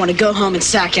guys just want to go home and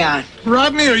sack out.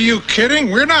 Rodney, are you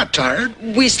kidding? We're not tired.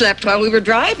 We slept while we were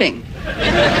driving.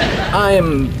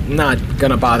 I'm not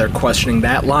gonna bother questioning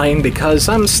that line because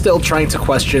I'm still trying to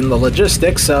question the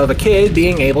logistics of a kid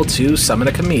being able to summon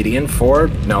a comedian for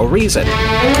no reason.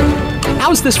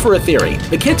 How's this for a theory?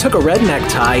 The kid took a red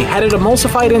necktie, had it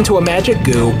emulsified into a magic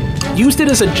goo, used it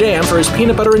as a jam for his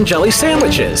peanut butter and jelly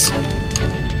sandwiches.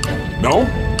 No?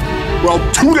 Well,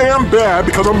 too damn bad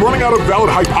because I'm running out of valid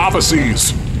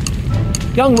hypotheses.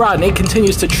 Young Rodney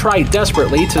continues to try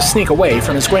desperately to sneak away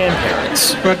from his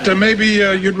grandparents. But maybe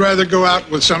you'd rather go out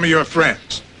with some of your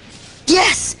friends.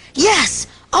 Yes! Yes!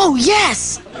 Oh,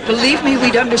 yes! Believe me,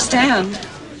 we'd understand.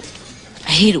 I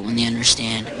hate it when they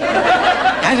understand.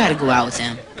 I gotta go out with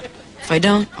them. If I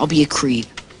don't, I'll be a creep.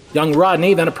 Young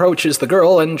Rodney then approaches the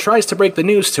girl and tries to break the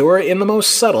news to her in the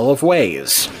most subtle of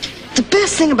ways. The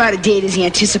best thing about a date is the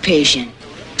anticipation.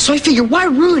 So I figure, why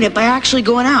ruin it by actually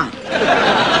going out?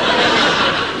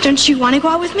 Don't you want to go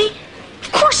out with me?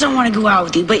 Of course I want to go out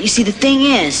with you, but you see, the thing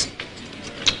is...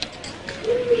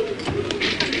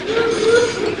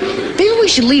 maybe we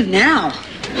should leave now.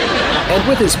 And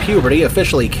with his puberty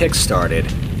officially kick-started,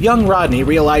 young Rodney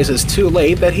realizes too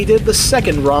late that he did the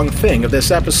second wrong thing of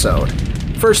this episode.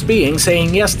 First being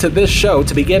saying yes to this show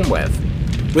to begin with.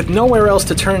 With nowhere else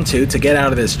to turn to get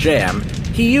out of this jam,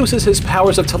 he uses his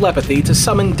powers of telepathy to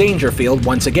summon Dangerfield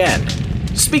once again.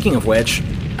 Speaking of which,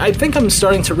 I think I'm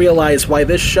starting to realize why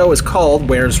this show is called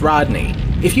Where's Rodney?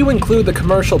 If you include the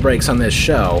commercial breaks on this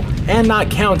show, and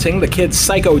not counting the kid's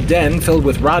psycho den filled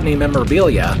with Rodney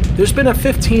memorabilia, there's been a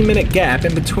 15-minute gap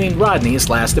in between Rodney's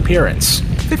last appearance.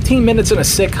 15 minutes in a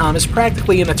sitcom is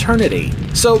practically an eternity,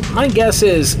 so my guess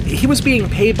is he was being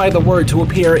paid by the word to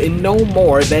appear in no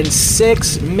more than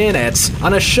 6 minutes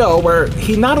on a show where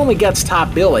he not only gets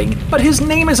top billing, but his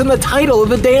name is in the title of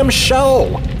the damn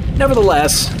show!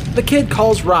 Nevertheless, the kid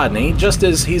calls Rodney just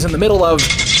as he's in the middle of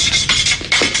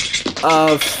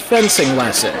a fencing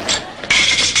lesson.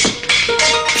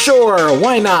 Sure,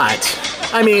 why not?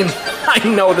 I mean, I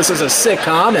know this is a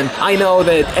sitcom, and I know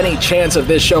that any chance of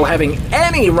this show having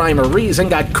any rhyme or reason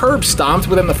got curb stomped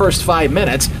within the first 5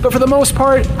 minutes, but for the most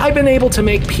part, I've been able to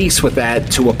make peace with that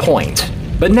to a point.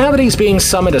 But now that he's being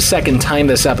summoned a second time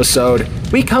this episode,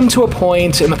 we come to a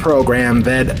point in the program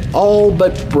that all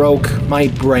but broke my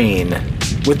brain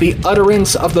with the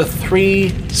utterance of the 3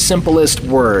 simplest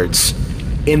words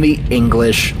in the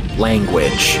English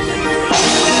language.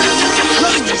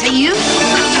 Let me Is that you?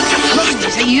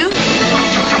 Is that you?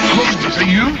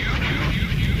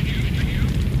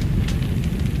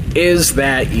 Is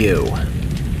that you?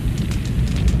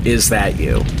 Is that you? Is that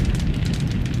you?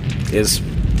 Is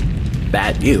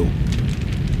that you?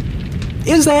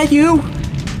 Is that you?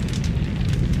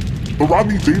 The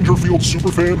Rodney Dangerfield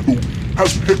superfan who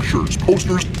has pictures,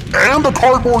 posters, and a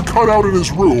cardboard cutout in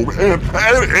his room, and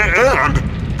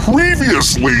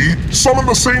previously summoned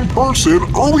the same person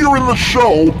earlier in the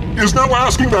show, is now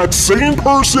asking that same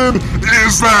person,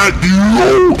 is that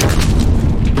you?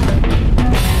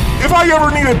 If I ever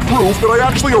needed proof that I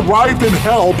actually arrived in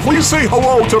hell, please say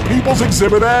hello to People's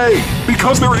Exhibit A.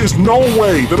 Because there is no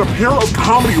way that a pair of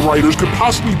comedy writers could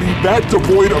possibly be that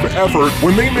devoid of effort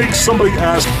when they make somebody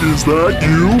ask, is that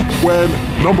you? When,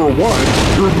 number one,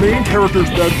 your main character's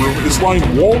bedroom is lined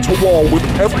wall to wall with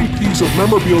every piece of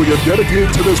memorabilia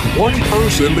dedicated to this one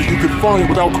person that you could find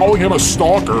without calling him a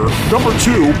stalker. Number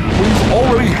two, when you've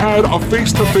already had a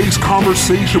face-to-face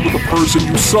conversation with the person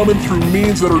you summoned through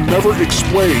means that are never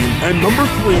explained. And number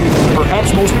three,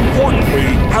 perhaps most importantly,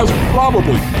 has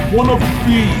probably one of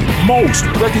the most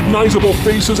recognizable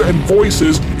faces and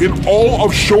voices in all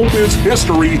of showbiz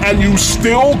history, and you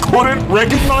still couldn't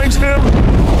recognize him?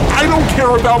 I don't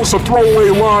care if that was a throwaway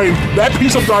line. That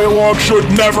piece of dialogue should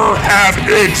never have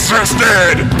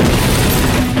existed!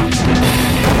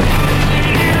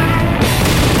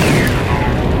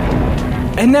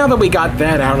 And now that we got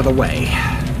that out of the way,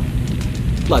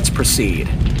 let's proceed.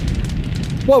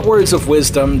 What words of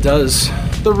wisdom does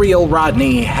the real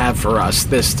Rodney have for us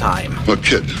this time? Look,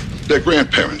 kid, they're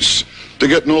grandparents. They're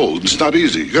getting old. It's not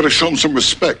easy. You gotta show them some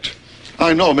respect.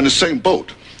 I know, I'm in the same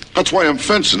boat. That's why I'm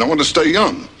fencing. I want to stay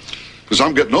young. Because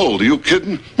I'm getting old. Are you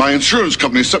kidding? My insurance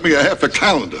company sent me a half a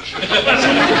calendar.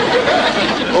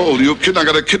 Oh, are you kidding? I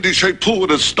got a kidney-shaped pool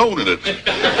with a stone in it.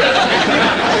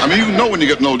 I mean, you know when you're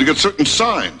getting old, you get certain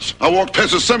signs. I walked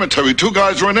past a cemetery, 2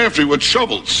 guys ran after me with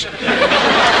shovels.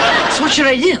 So what should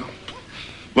I do?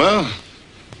 Well,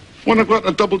 why not go out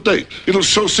on a double date? It'll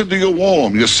show Cindy you're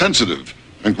warm, you're sensitive,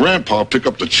 and Grandpa'll pick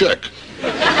up the check.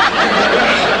 But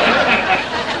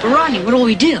Rodney, what do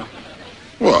we do?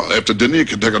 Well, after dinner, you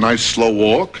can take a nice slow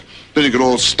walk. Then you can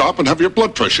all stop and have your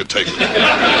blood pressure taken.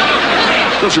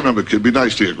 Just remember, kid, be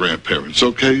nice to your grandparents,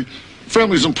 okay?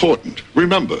 Family's important.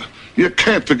 Remember, you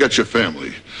can't forget your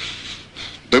family.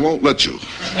 They won't let you.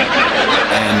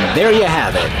 And there you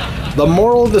have it. The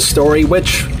moral of the story,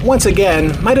 which, once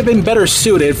again, might have been better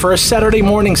suited for a Saturday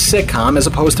morning sitcom as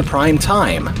opposed to prime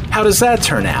time. How does that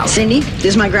turn out? Cindy, this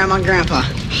is my grandma and grandpa.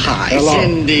 Hi, Hello.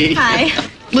 Cindy. Hi.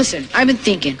 Listen, I've been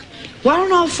thinking, why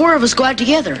don't all 4 of us go out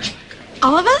together?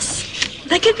 All of us?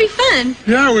 That could be fun.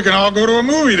 Yeah, we can all go to a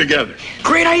movie together.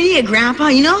 Great idea, Grandpa.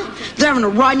 You know, they're having a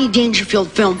Rodney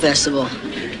Dangerfield Film Festival.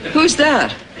 Who's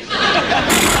that?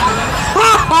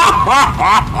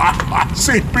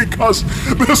 See, because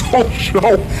this whole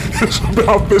show is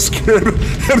about this kid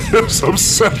and his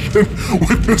obsession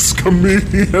with this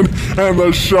comedian, and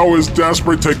the show is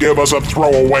desperate to give us a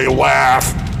throwaway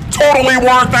laugh. Totally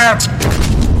worth it!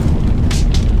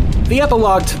 The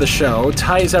epilogue to the show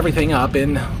ties everything up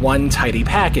in one tidy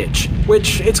package,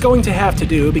 which it's going to have to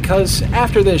do because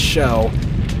after this show,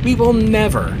 we will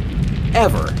never,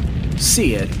 ever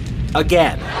see it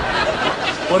again.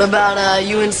 What about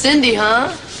you and Cindy,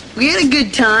 huh? We had a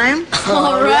good time.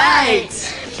 All right.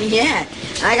 Yeah,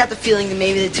 I got the feeling that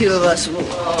maybe the 2 of us will...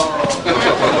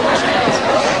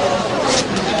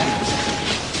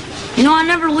 You know, I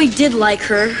never really did like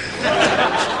her.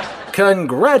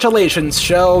 Congratulations,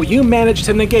 show. You managed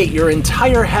to negate your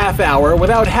entire half hour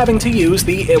without having to use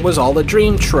the "it was all a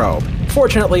dream" trope.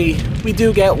 Fortunately, we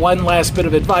do get one last bit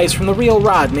of advice from the real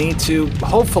Rodney to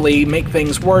hopefully make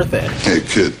things worth it. Hey,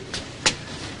 kid,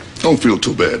 don't feel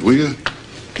too bad, will you?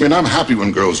 I mean, I'm happy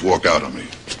when girls walk out on me.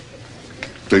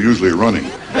 They're usually running.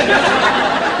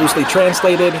 Loosely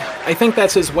translated, I think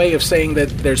that's his way of saying that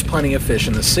there's plenty of fish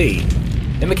in the sea.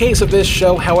 In the case of this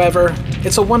show, however,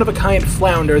 it's a one-of-a-kind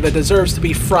flounder that deserves to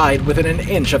be fried within an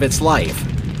inch of its life.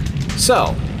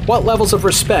 So, what levels of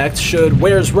respect should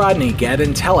Where's Rodney get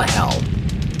in Telehell?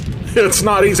 It's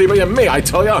not easy being me, I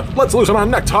tell ya. Let's loosen our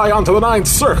necktie onto the 9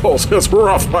 circles. It's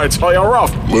rough, I tell ya,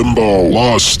 rough. Limbo,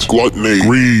 lust, gluttony,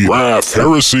 greed, wrath,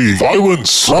 heresy,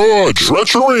 violence, fraud,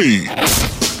 treachery.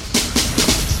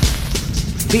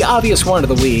 The obvious one of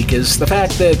the week is the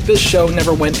fact that this show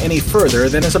never went any further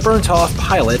than as a burnt-off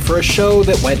pilot for a show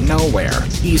that went nowhere.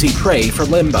 Easy prey for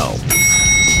Limbo.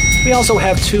 We also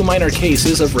have 2 minor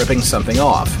cases of ripping something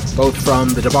off, both from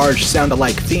the DeBarge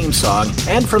sound-alike theme song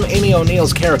and from Amy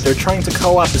O'Neill's character trying to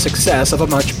co-opt the success of a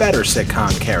much better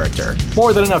sitcom character.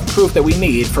 More than enough proof that we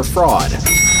need for fraud.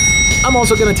 I'm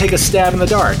also going to take a stab in the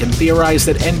dark and theorize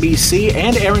that NBC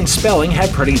and Aaron Spelling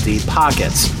had pretty deep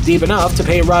pockets. Deep enough to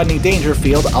pay Rodney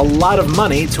Dangerfield a lot of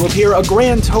money to appear a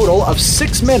grand total of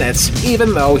 6 minutes,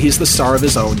 even though he's the star of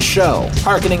his own show,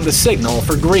 hearkening the signal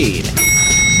for greed.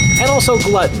 And also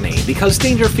gluttony, because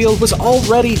Dangerfield was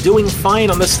already doing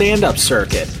fine on the stand-up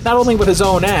circuit, not only with his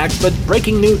own act, but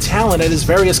breaking new talent at his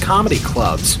various comedy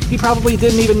clubs. He probably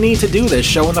didn't even need to do this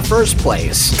show in the first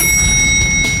place.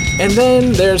 And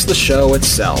then there's the show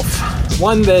itself.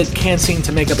 One that can't seem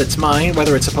to make up its mind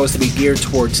whether it's supposed to be geared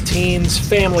towards teens,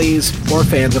 families, or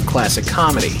fans of classic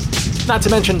comedy. Not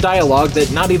to mention dialogue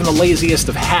that not even the laziest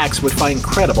of hacks would find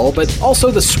credible, but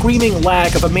also the screaming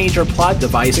lack of a major plot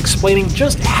device explaining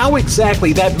just how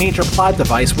exactly that major plot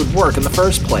device would work in the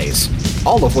first place.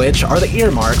 All of which are the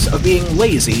earmarks of being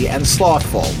lazy and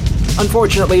slothful.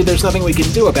 Unfortunately, there's nothing we can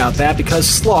do about that because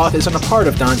sloth isn't a part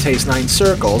of Dante's 9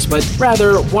 circles, but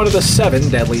rather one of the 7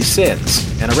 deadly sins.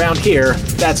 And around here,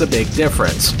 that's a big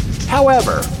difference.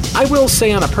 However, I will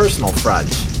say on a personal front,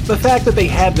 the fact that they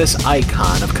had this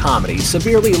icon of comedy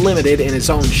severely limited in his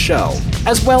own show,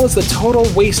 as well as the total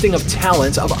wasting of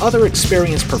talent of other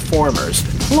experienced performers,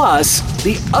 plus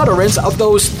the utterance of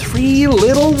those 3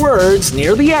 little words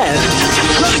near the end.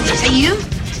 Is that you?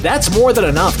 That's more than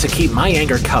enough to keep my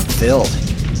anger cup filled,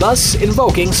 thus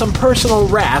invoking some personal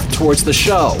wrath towards the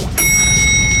show.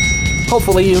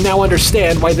 Hopefully you now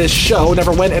understand why this show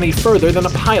never went any further than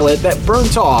a pilot that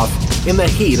burnt off in the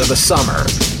heat of the summer.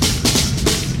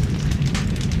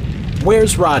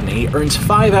 Where's Rodney earns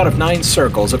 5 out of 9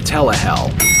 circles of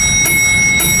telehell.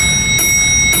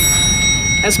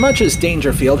 As much as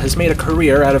Dangerfield has made a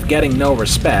career out of getting no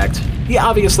respect, he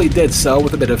obviously did so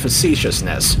with a bit of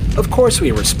facetiousness. Of course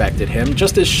we respected him,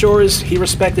 just as sure as he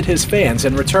respected his fans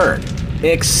in return.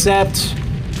 Except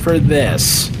for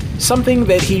this. Something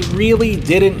that he really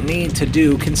didn't need to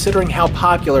do considering how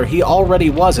popular he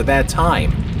already was at that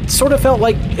time. It sort of felt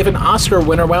like if an Oscar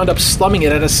winner wound up slumming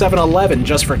it at a 7-Eleven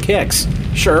just for kicks.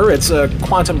 Sure, it's a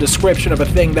quantum description of a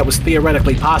thing that was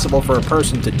theoretically possible for a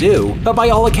person to do, but by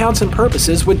all accounts and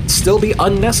purposes would still be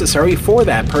unnecessary for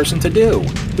that person to do.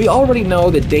 We already know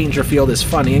that Dangerfield is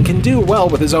funny and can do well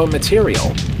with his own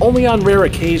material. Only on rare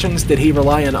occasions did he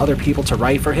rely on other people to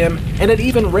write for him, and at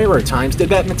even rarer times did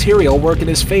that material work in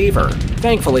his favor.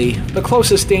 Thankfully, the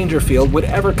closest Dangerfield would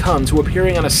ever come to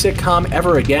appearing on a sitcom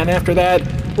ever again after that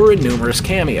were in numerous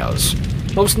cameos.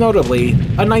 Most notably,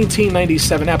 a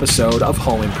 1997 episode of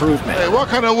Home Improvement. Hey, what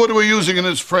kind of wood are we using in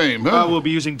this frame, huh? We'll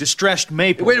be using distressed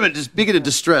maple. Wait a minute, speaking of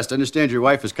distressed, I understand your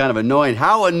wife is kind of annoying.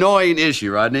 How annoying is she,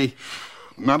 Rodney?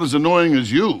 Not as annoying as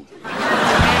you.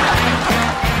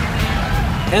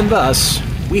 And thus,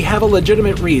 we have a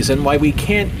legitimate reason why we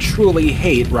can't truly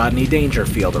hate Rodney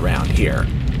Dangerfield around here.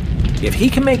 If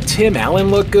he can make Tim Allen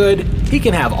look good, he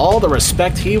can have all the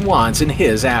respect he wants in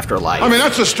his afterlife. I mean,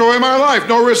 that's the story of my life.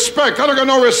 No respect. I don't got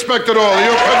no respect at all.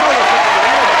 You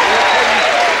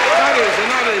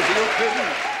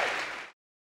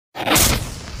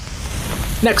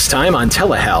Next time on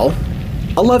Telehell,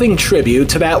 a loving tribute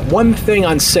to that one thing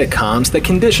on sitcoms that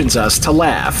conditions us to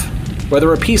laugh,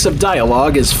 whether a piece of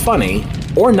dialogue is funny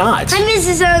or not. Hi,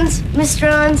 Mrs. Owens,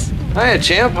 Mr. Owens. Hiya,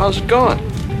 champ. How's it going?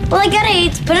 Well, I got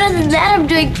AIDS, but other than that, I'm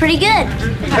doing pretty good.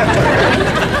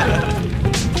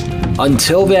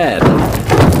 Until then.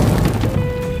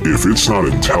 If it's not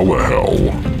in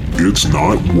Telehell, it's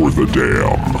not worth a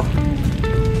damn.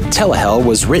 Telehell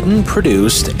was written,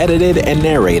 produced, edited, and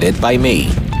narrated by me,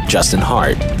 Justin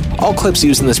Hart. All clips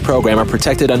used in this program are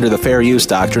protected under the Fair Use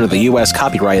Doctrine of the U.S.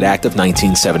 Copyright Act of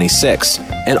 1976,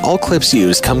 and all clips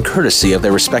used come courtesy of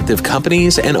their respective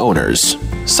companies and owners.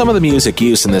 Some of the music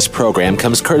used in this program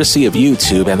comes courtesy of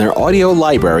YouTube and their audio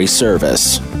library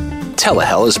service.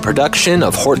 Telehell is a production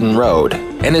of Horton Road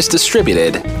and is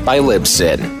distributed by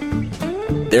Libsyn.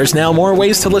 There's now more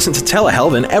ways to listen to Telehell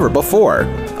than ever before.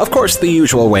 Of course, the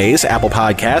usual ways: Apple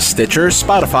Podcasts, Stitcher,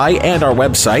 Spotify, and our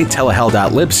website,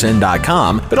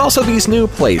 telehell.libsyn.com, but also these new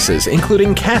places,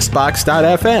 including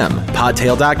Castbox.fm,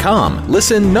 Podtail.com,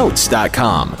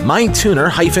 ListenNotes.com,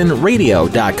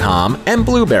 MyTuner-radio.com, and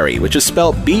Blueberry, which is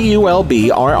spelled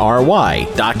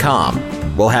BULBRRY.com.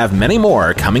 We'll have many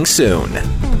more coming soon.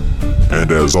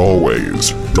 And as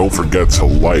always, don't forget to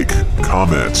like,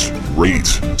 comment, rate,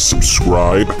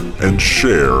 subscribe, and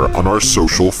share on our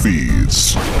social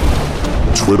feeds.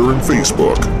 Twitter and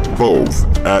Facebook, both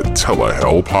at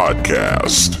Telehell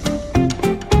Podcast.